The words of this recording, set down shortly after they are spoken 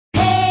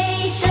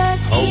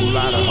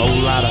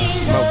whole lot of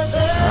smoke.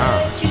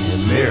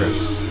 Your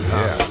mirrors.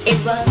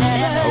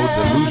 Whole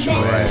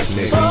delusional ass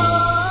niggas.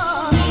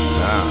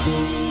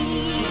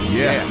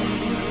 Yeah.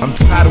 I'm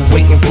tired of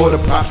waiting for the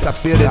props I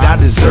feel that I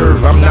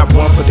deserve. I'm not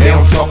one for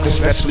down talk,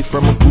 especially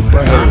from a group of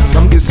herbs.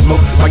 Come get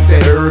smoked like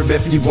that herb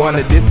if you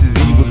wanna. This is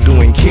evil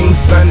doing. King's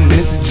son,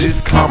 this is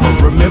just karma.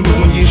 Remember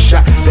when you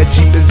shot that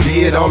cheapest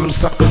vid? All them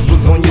suckers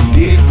was on your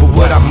dick. For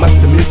what I must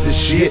have missed the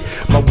shit.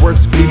 My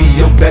worst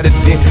video better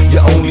than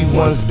your only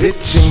one's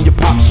bitch. And your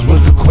pops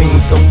was a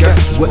queen, so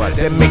guess what?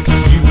 That makes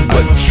you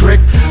a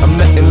trick. I'm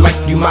nothing like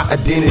you, my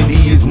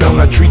identity is known.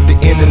 I treat the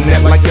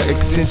internet like an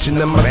extension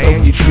of my soul.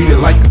 You treat it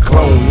like a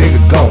clone, nigga,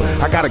 go.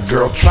 I got a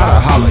girl, try to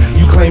holler.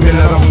 You claiming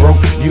that I'm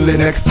broke, you live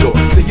next door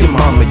to your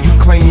mama. You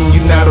claiming you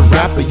not a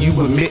rapper, you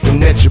admitting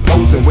that you're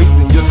posing,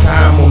 wasting your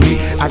time on me.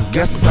 I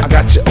guess I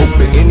got you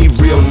open, any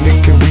real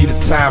nigga can read a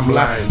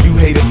timeline. You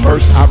hated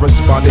first, I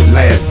responded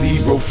last.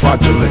 Zero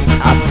fraudulence,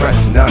 I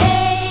press none.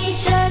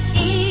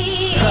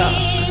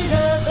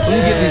 Let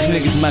me get these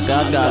niggas, Mecca,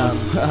 I got them.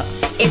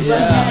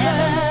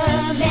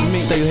 Yeah.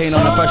 Say you hating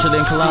on the fresher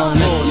than cologne,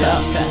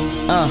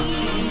 nigga.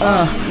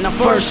 Now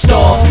first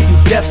off, you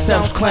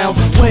Defsounds clowns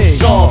is too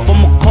soft.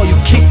 I'ma call you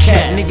Kit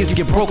Kat, niggas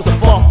get broke the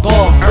fuck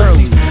off.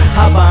 Pussies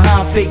hide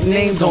behind fake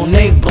names on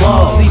they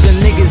blogs. Even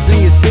niggas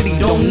in your city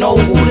don't know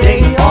who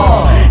they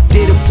are.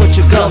 Didn't put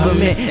your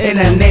government in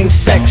that name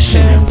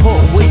section. Put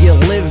where you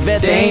live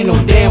at, there ain't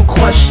no damn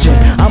question.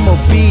 I'ma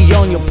be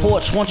on your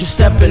porch once you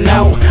stepping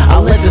out. I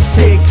let the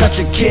cig touch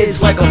your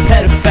kids like a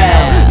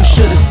pedophile. You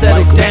should've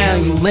settled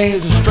down, you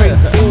lames a straight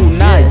fool,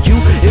 not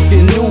you. If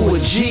you knew a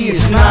G,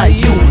 it's not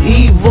you.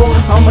 Evil,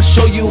 I'ma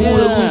show you who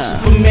the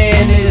Lucifer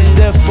man is.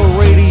 Death for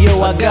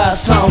radio, I got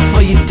something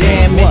for you,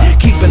 damn it.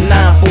 Keep a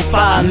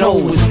 945, no,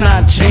 it's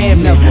not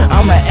jamming.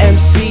 I'm a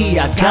MC,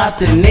 I got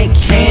the Nick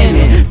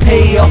Cannon.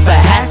 Pay off a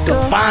hacker,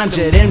 find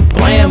you, then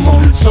blam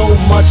him. So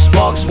much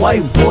sparks,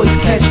 white boys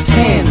catch his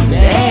hands.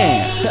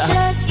 Damn.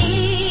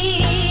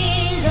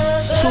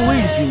 It's too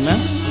easy, man.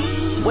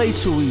 Way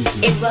too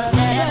easy. I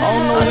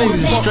don't know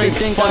niggas straight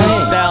think I'm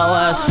style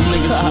ass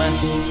niggas, man.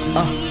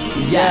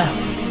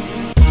 Yeah.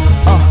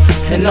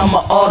 And I'm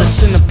an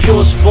artist in the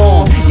purest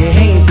form. You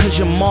hating cause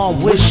your mom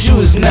wish you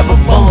was never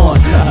born.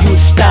 You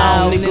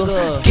style,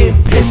 nigga, get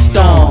pissed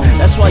on.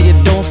 That's why you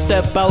don't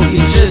step out,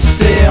 you just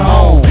sit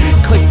home.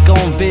 Click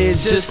on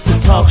vids just to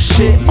talk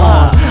shit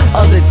on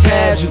other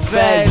tabs, you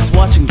fags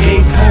watching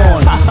gay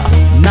porn.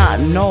 Not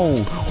known,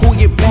 who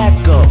you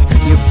back up?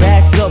 You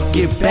back up,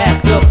 get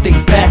backed up, they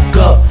back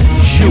up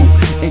you.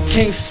 And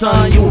King's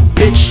son, you a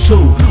bitch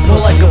too. More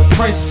like a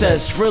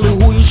princess, really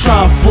who you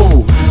tryna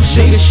fool?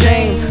 Shake a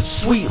shame,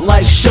 sweet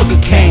like sugar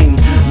cane.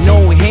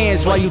 No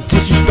hands while you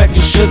disrespect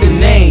your sugar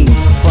name. 2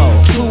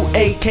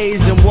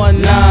 AKs and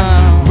 1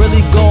 9.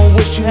 Really gon'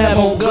 wish you had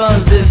more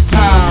guns this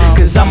time.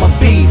 Cause I'ma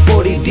be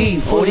 40D,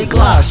 40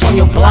 Glocks on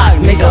your block.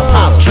 Nigga,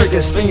 pop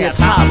trigger, spin your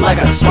top like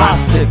a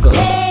swastika.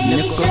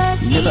 Nigga,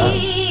 nigga,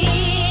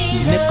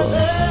 nigga,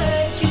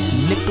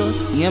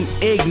 nigga, I'm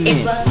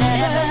ignorant.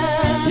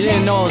 You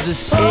didn't know I was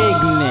just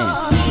ignorant.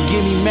 You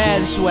get me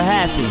mad, this is what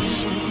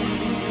happens.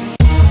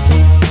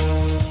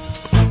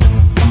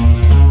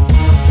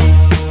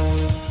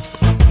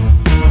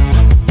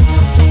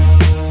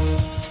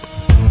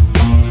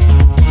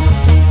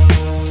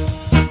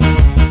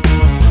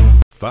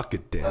 Fuck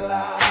it then.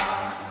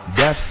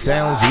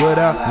 Defsounds, what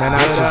up? Man, I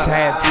just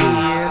had to.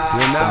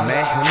 The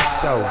man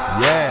himself,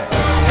 yeah.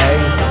 Hey,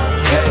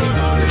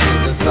 this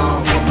is a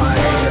song for my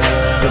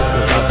haters. this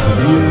goes out to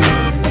you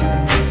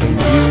and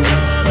you.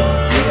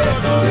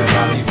 Yeah, you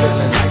got me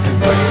feeling like the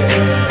greatest.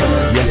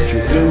 Yes,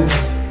 you do.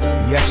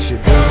 Yes, you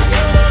do.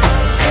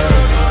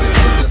 This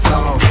is a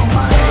song for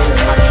my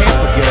haters. I can't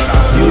forget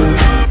about you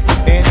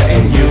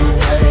and you.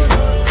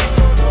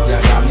 You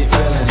got me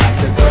feeling like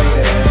the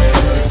greatest.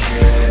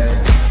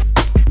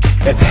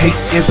 Yeah. If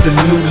hate is the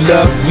new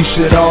love, we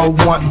should all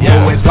want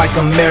more. It's like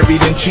I'm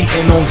married and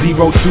cheating on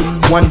 0214.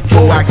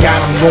 I got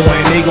them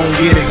going, they gon'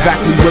 get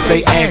exactly what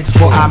they asked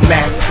for. I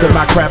master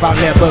my craft, I'll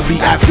never be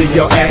after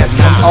your ass.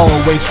 I'm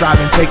always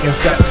striving, taking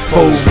steps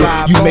forward.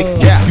 You make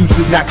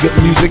excuses, not good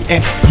music, and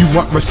you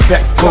want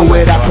respect for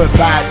it. I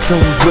provide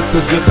tunes with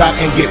the good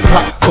vibe and get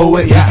popped for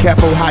it. Be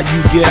careful how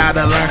you get out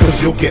of line, cause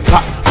you'll get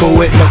popped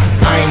for it. No,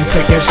 I ain't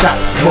taking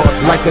shots, more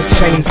like a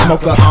chain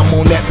smoker. I'm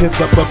on that pip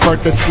up, prefer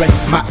to display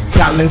my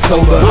talent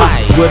sober.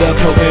 With a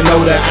potent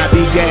odor, I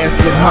be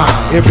gassing,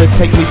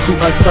 irritate me to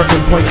a certain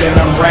point that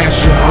I'm ration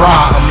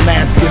raw. I'm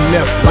masking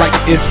them like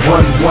it's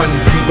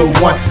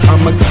 1101.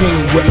 I'm a king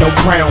with no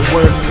crown,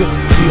 word to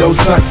Tito's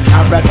son.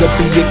 I'd rather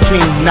be a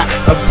king, not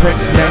a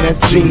prince. Now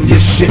that's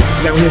genius shit.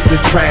 Now here's the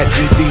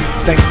tragedy.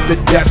 Thanks to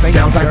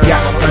Defsounds, I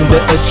got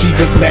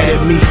underachievers mad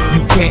at me.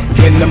 You can't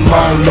win them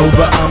all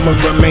over. I'ma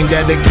remain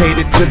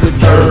dedicated to the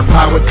third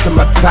power till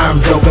my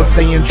time's over.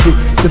 Staying true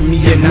to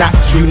me and not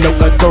you. No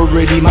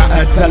authority, my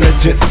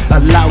intelligence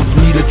allows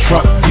me to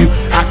trump you.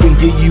 I can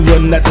give you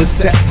another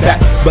setback,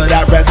 but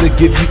I'd rather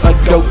give you a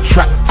dope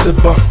track to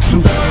bump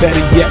to.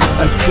 Better yet,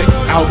 a sick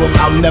album.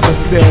 I'll never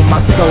sell my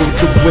soul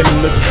to win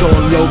the soul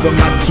over.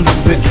 My 2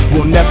 cents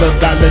will never never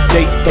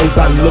validate those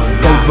I look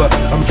over.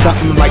 I'm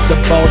something like the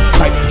boss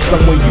type,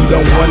 someone you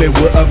don't want it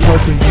with a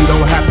person you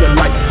don't have to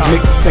like.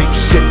 Mixtape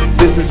shit,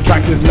 this is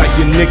practice night.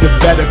 You niggas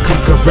better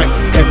come correct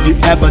if you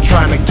ever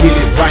tryna get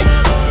it.